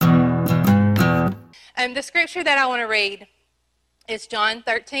The scripture that I want to read is John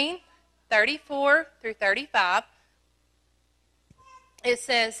 13:34 through 35. It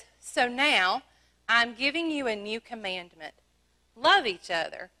says, "So now I'm giving you a new commandment. Love each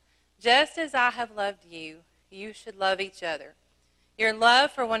other. Just as I have loved you, you should love each other. Your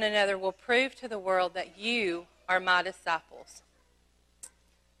love for one another will prove to the world that you are my disciples."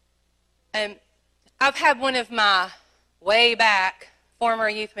 I've had one of my way back former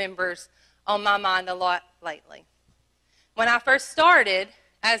youth members on my mind a lot lately. When I first started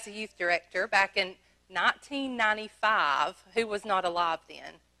as a youth director back in 1995, who was not alive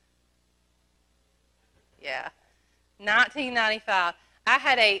then? Yeah, 1995. I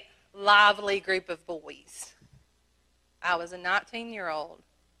had a lively group of boys. I was a 19-year-old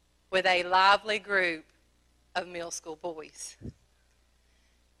with a lively group of middle school boys.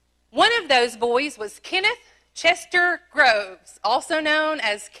 One of those boys was Kenneth Chester Groves, also known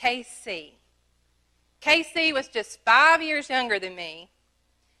as KC. KC was just 5 years younger than me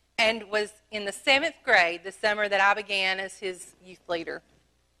and was in the 7th grade the summer that I began as his youth leader.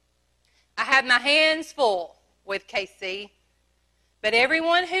 I had my hands full with KC, but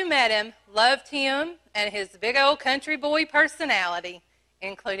everyone who met him loved him and his big old country boy personality,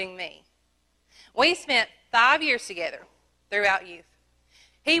 including me. We spent 5 years together throughout youth.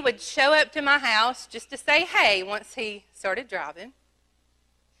 He would show up to my house just to say hey once he started driving.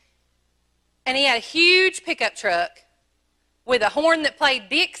 And he had a huge pickup truck with a horn that played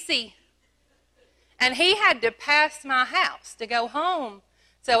Dixie. And he had to pass my house to go home.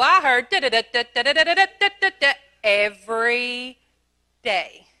 So I heard da-da-da-da-da-da-da-da-da-da every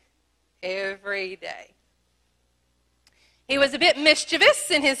day. Every day. He was a bit mischievous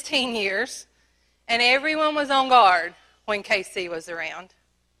in his teen years, and everyone was on guard when KC was around.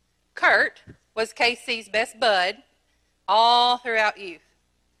 Kurt was KC's best bud all throughout youth.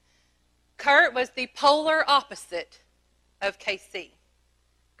 Kurt was the polar opposite of KC.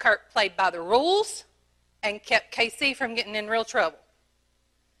 Kurt played by the rules and kept KC from getting in real trouble.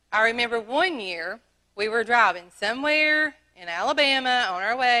 I remember one year we were driving somewhere in Alabama on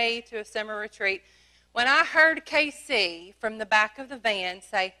our way to a summer retreat when I heard KC from the back of the van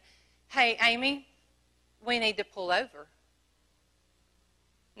say, "Hey, Amy, we need to pull over."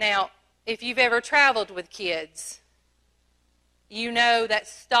 Now, if you've ever traveled with kids, you know that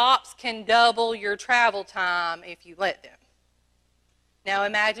stops can double your travel time if you let them. Now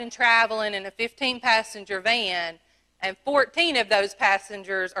imagine traveling in a 15-passenger van and 14 of those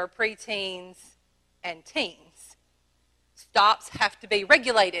passengers are preteens and teens. Stops have to be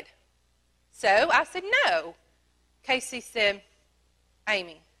regulated. So I said no. Casey said,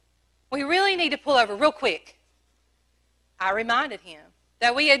 "Amy, we really need to pull over real quick." I reminded him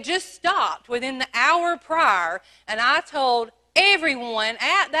that we had just stopped within the hour prior, and I told everyone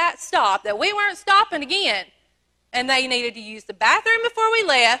at that stop that we weren't stopping again, and they needed to use the bathroom before we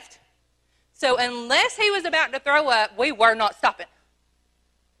left. So unless he was about to throw up, we were not stopping.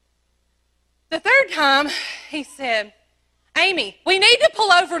 The third time, he said, "Amy, we need to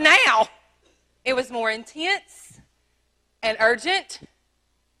pull over now." It was more intense and urgent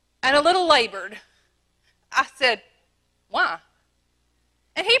and a little labored. I said, "Why?"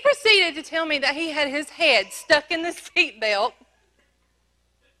 And he proceeded to tell me that he had his head stuck in the seatbelt.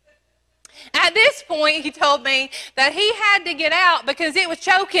 At this point, he told me that he had to get out because it was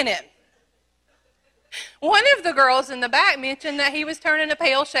choking him. One of the girls in the back mentioned that he was turning a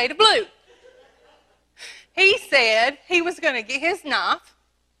pale shade of blue. He said he was going to get his knife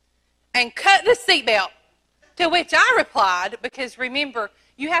and cut the seatbelt, to which I replied, because remember,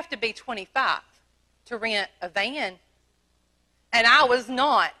 you have to be 25 to rent a van. And I was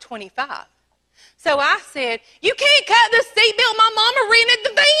not 25. So I said, "You can't cut the seatbelt. My mama rented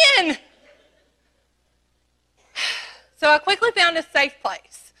the van." So I quickly found a safe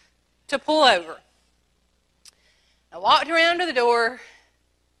place to pull over. I walked around to the door,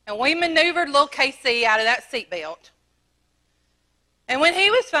 and we maneuvered little KC out of that seatbelt. And when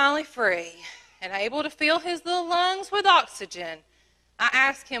he was finally free and able to fill his little lungs with oxygen, I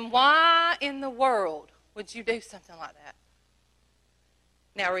asked him, "Why in the world would you do something like that?"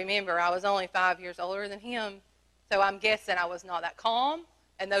 Now remember, I was only 5 years older than him, so I'm guessing I was not that calm,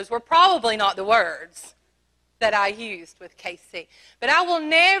 and those were probably not the words that I used with KC. But I will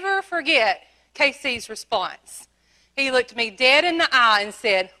never forget KC's response. He looked me dead in the eye and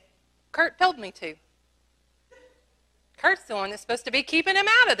said, "Kurt told me to." Kurt's the one that's supposed to be keeping him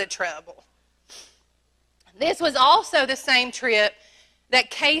out of the trouble. This was also the same trip that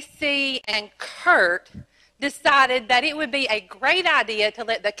KC and Kurt decided that it would be a great idea to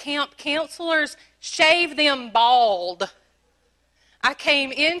let the camp counselors shave them bald. I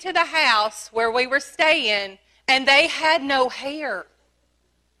came into the house where we were staying, and they had no hair.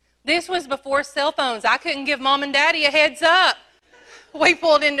 This was before cell phones. I couldn't give Mom and Daddy a heads up. We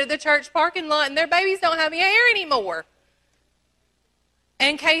pulled into the church parking lot, and their babies don't have any hair anymore.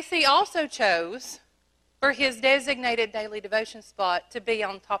 And Casey also chose for his designated daily devotion spot to be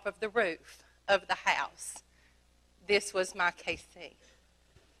on top of the roof of the house. This was my KC.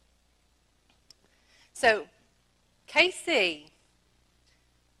 So, KC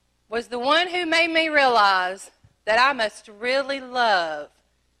was the one who made me realize that I must really love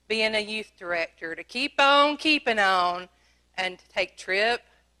being a youth director, to keep on keeping on and to take trip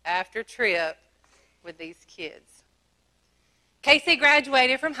after trip with these kids. Casey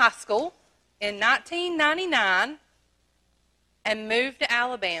graduated from high school in 1999 and moved to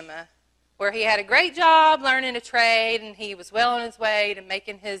Alabama, where he had a great job learning a trade, and he was well on his way to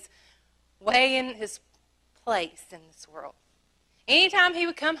making his way in his place in this world. Anytime he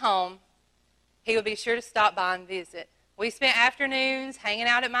would come home, he would be sure to stop by and visit. We spent afternoons hanging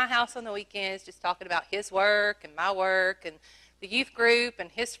out at my house on the weekends, just talking about his work and my work and the youth group and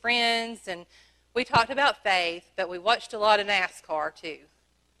his friends, and we talked about faith, but we watched a lot of NASCAR too.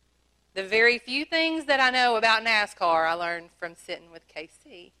 The very few things that I know about NASCAR I learned from sitting with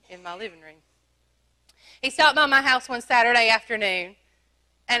KC in my living room. He stopped by my house one Saturday afternoon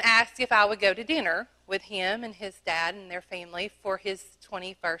and asked if I would go to dinner with him and his dad and their family for his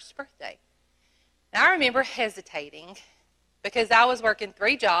 21st birthday. Now, I remember hesitating because I was working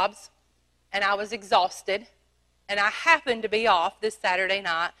 3 jobs and I was exhausted, and I happened to be off this Saturday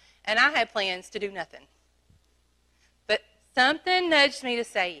night, and I had plans to do nothing. But something nudged me to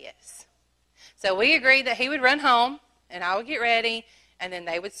say yes. So we agreed that he would run home and I would get ready, and then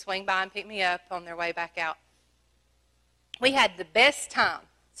they would swing by and pick me up on their way back out. We had the best time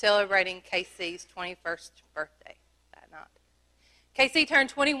celebrating KC's 21st birthday that night. KC turned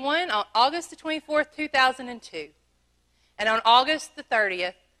 21 on August the 24th, 2002. And on August the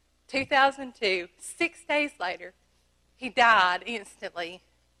 30th, 2002, 6 days later, he died instantly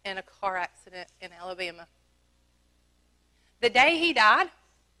in a car accident in Alabama. The day he died,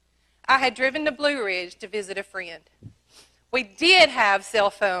 I had driven to Blue Ridge to visit a friend. We did have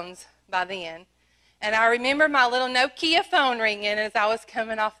cell phones by then, and I remember my little Nokia phone ringing as I was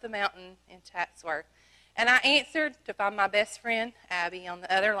coming off the mountain in Chatsworth. And I answered to find my best friend, Abby, on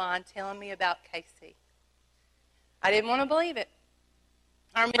the other line telling me about Casey. I didn't want to believe it.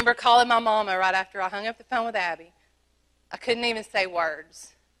 I remember calling my mama right after I hung up the phone with Abby. I couldn't even say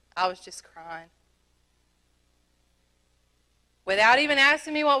words. I was just crying. Without even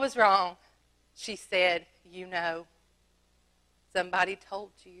asking me what was wrong, she said, "You know, somebody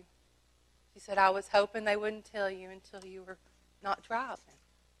told you." She said, "I was hoping they wouldn't tell you until you were not driving."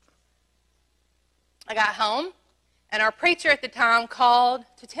 I got home, and our preacher at the time called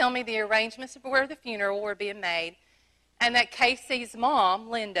to tell me the arrangements for the funeral were being made, and that Casey's mom,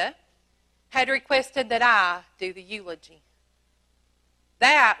 Linda, had requested that I do the eulogy.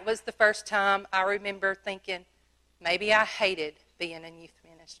 That was the first time I remember thinking, maybe I hated being in youth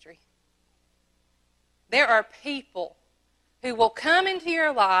ministry. There are people who will come into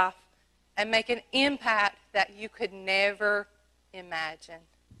your life and make an impact that you could never imagine.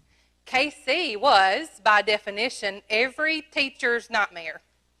 KC was, by definition, every teacher's nightmare.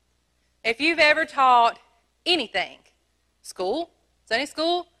 If you've ever taught anything, school, Sunday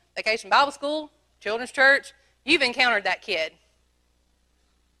school, vacation Bible school, children's church, you've encountered that kid.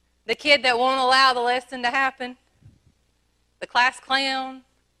 The kid that won't allow the lesson to happen, the class clown,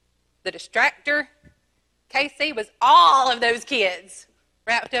 the distractor. KC was all of those kids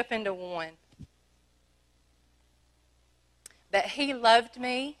wrapped up into one. But he loved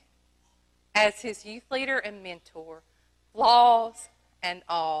me as his youth leader and mentor, flaws and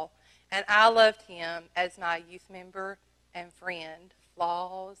all. And I loved him as my youth member and friend,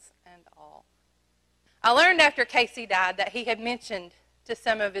 flaws and all. I learned after Casey died that he had mentioned to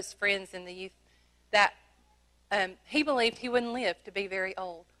some of his friends in the youth that he believed he wouldn't live to be very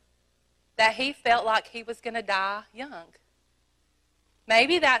old, that he felt like he was going to die young.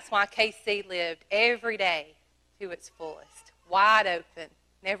 Maybe that's why KC lived every day to its fullest, wide open,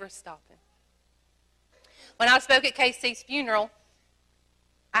 never stopping. When I spoke at KC's funeral,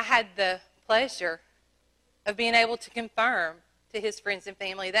 I had the pleasure of being able to confirm to his friends and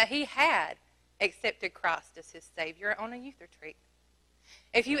family that he had accepted Christ as his Savior on a youth retreat.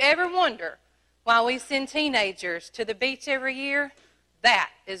 If you ever wonder why we send teenagers to the beach every year,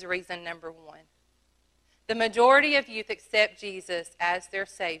 that is reason number one. The majority of youth accept Jesus as their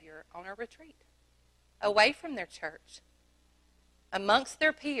Savior on a retreat, away from their church, amongst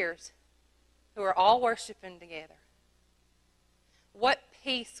their peers who are all worshiping together. what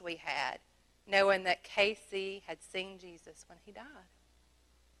peace we had knowing that Casey had seen Jesus when he died.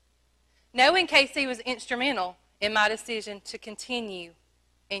 Knowing Casey was instrumental in my decision to continue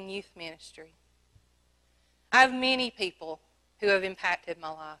in youth ministry. I have many people who have impacted my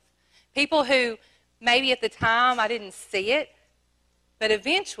life. People who maybe at the time I didn't see it, but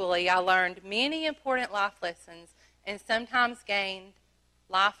eventually I learned many important life lessons and sometimes gained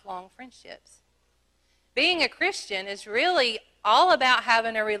lifelong friendships. Being a Christian is really all about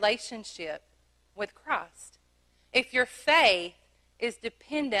having a relationship with Christ. If your faith is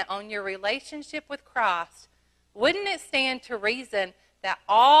dependent on your relationship with Christ, wouldn't it stand to reason that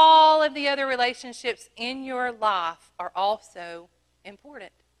all of the other relationships in your life are also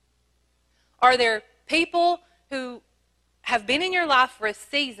important? Are there people who have been in your life for a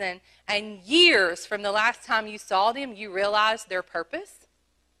season and years from the last time you saw them, you realized their purpose?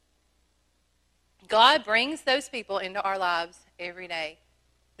 God brings those people into our lives every day.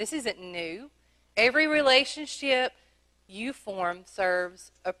 This isn't new. Every relationship you form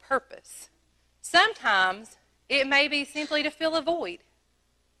serves a purpose. Sometimes it may be simply to fill a void.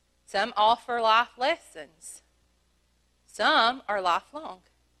 Some offer life lessons. Some are lifelong.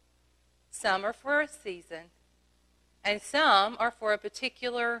 Some are for a season. And some are for a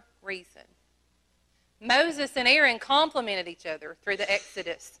particular reason. Moses and Aaron complemented each other through the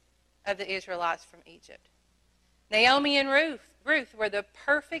exodus of the Israelites from Egypt. Naomi and Ruth were the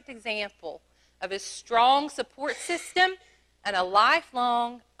perfect example of a strong support system and a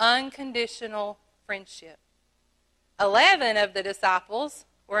lifelong, unconditional friendship. 11 of the disciples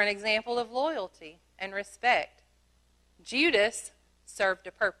were an example of loyalty and respect. Judas served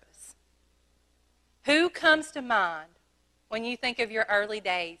a purpose. Who comes to mind when you think of your early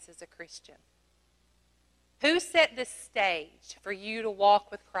days as a Christian? Who set the stage for you to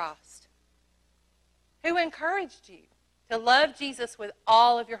walk with Christ? Who encouraged you to love Jesus with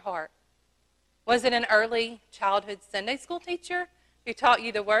all of your heart? Was it an early childhood Sunday school teacher who taught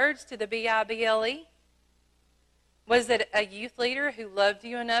you the words to the Bible? Was it a youth leader who loved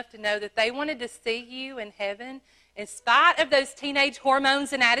you enough to know that they wanted to see you in heaven in spite of those teenage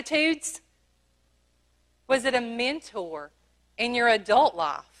hormones and attitudes? Was it a mentor in your adult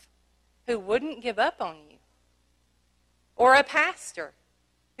life who wouldn't give up on you? Or a pastor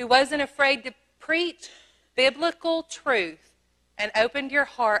who wasn't afraid to preach biblical truth and opened your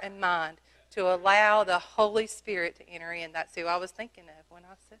heart and mind to allow the Holy Spirit to enter in? That's who I was thinking of when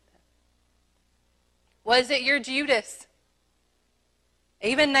I said that. Was it your Judas?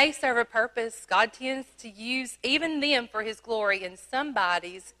 Even they serve a purpose. God tends to use even them for His glory in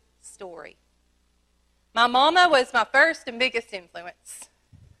somebody's story. My mama was my first and biggest influence.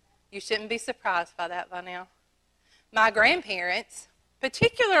 You shouldn't be surprised by that by now. My grandparents,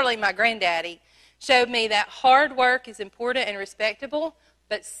 particularly my granddaddy, showed me that hard work is important and respectable,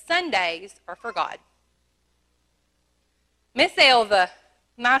 but Sundays are for God. Miss Elva,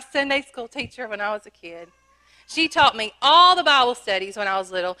 my Sunday school teacher when I was a kid, she taught me all the Bible studies when I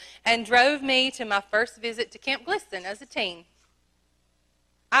was little and drove me to my first visit to Camp Glisson as a teen.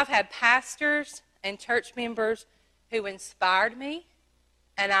 I've had pastors and church members who inspired me,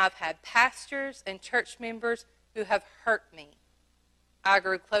 and I've had pastors and church members who have hurt me. I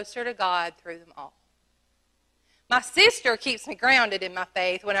grew closer to God through them all. My sister keeps me grounded in my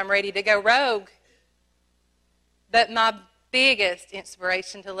faith when I'm ready to go rogue. But my biggest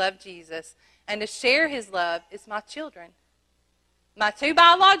inspiration to love Jesus and to share His love is my children. My 2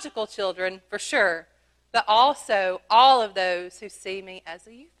 biological children, for sure, but also all of those who see me as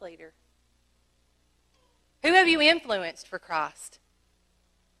a youth leader. Who have you influenced for Christ?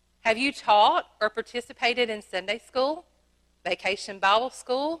 Have you taught or participated in Sunday school, vacation Bible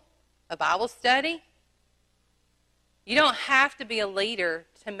school, a Bible study? You don't have to be a leader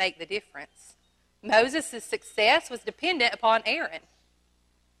to make the difference. Moses' success was dependent upon Aaron.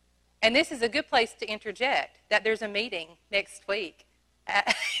 And this is a good place to interject that there's a meeting next week.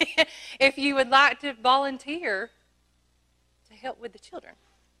 If you would like to volunteer to help with the children.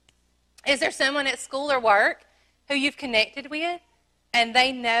 Is there someone at school or work who you've connected with and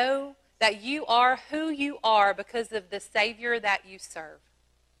they know that you are who you are because of the Savior that you serve?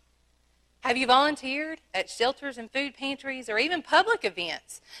 Have you volunteered at shelters and food pantries or even public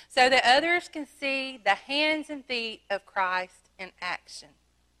events so that others can see the hands and feet of Christ in action?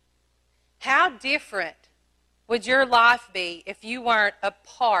 How different would your life be if you weren't a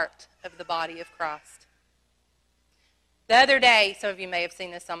part of the body of Christ? The other day, some of you may have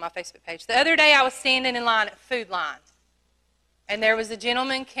seen this on my Facebook page. The other day I was standing in line at Food Line, and there was a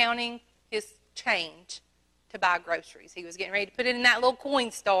gentleman counting his change to buy groceries. He was getting ready to put it in that little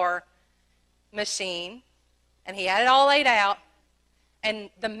Coinstar machine, and he had it all laid out, And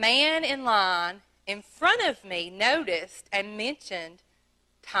the man in line in front of me noticed and mentioned,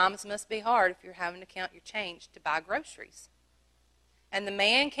 times must be hard if you're having to count your change to buy groceries. And the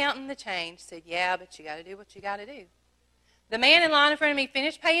man counting the change said, yeah, but you got to do what you got to do. The man in line in front of me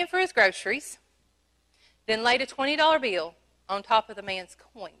finished paying for his groceries, then laid a $20 bill on top of the man's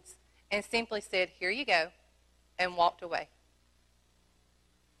coins and simply said, here you go, and walked away.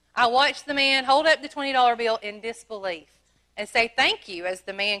 I watched the man hold up the $20 bill in disbelief and say thank you as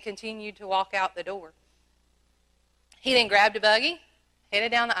the man continued to walk out the door. He then grabbed a buggy,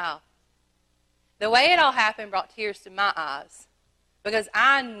 headed down the aisle. The way it all happened brought tears to my eyes because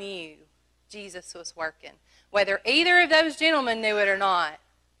I knew Jesus was working. Whether either of those gentlemen knew it or not,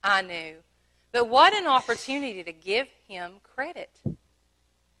 I knew. But what an opportunity to give him credit.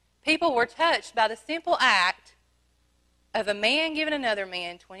 People were touched by the simple act of a man giving another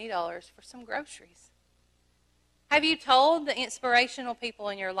man $20 for some groceries. Have you told the inspirational people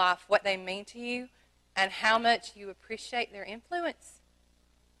in your life what they mean to you and how much you appreciate their influence?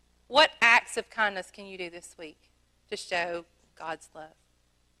 What acts of kindness can you do this week to show God's love?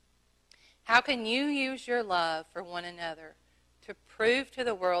 How can you use your love for one another to prove to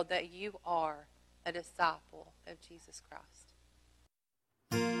the world that you are a disciple of Jesus Christ?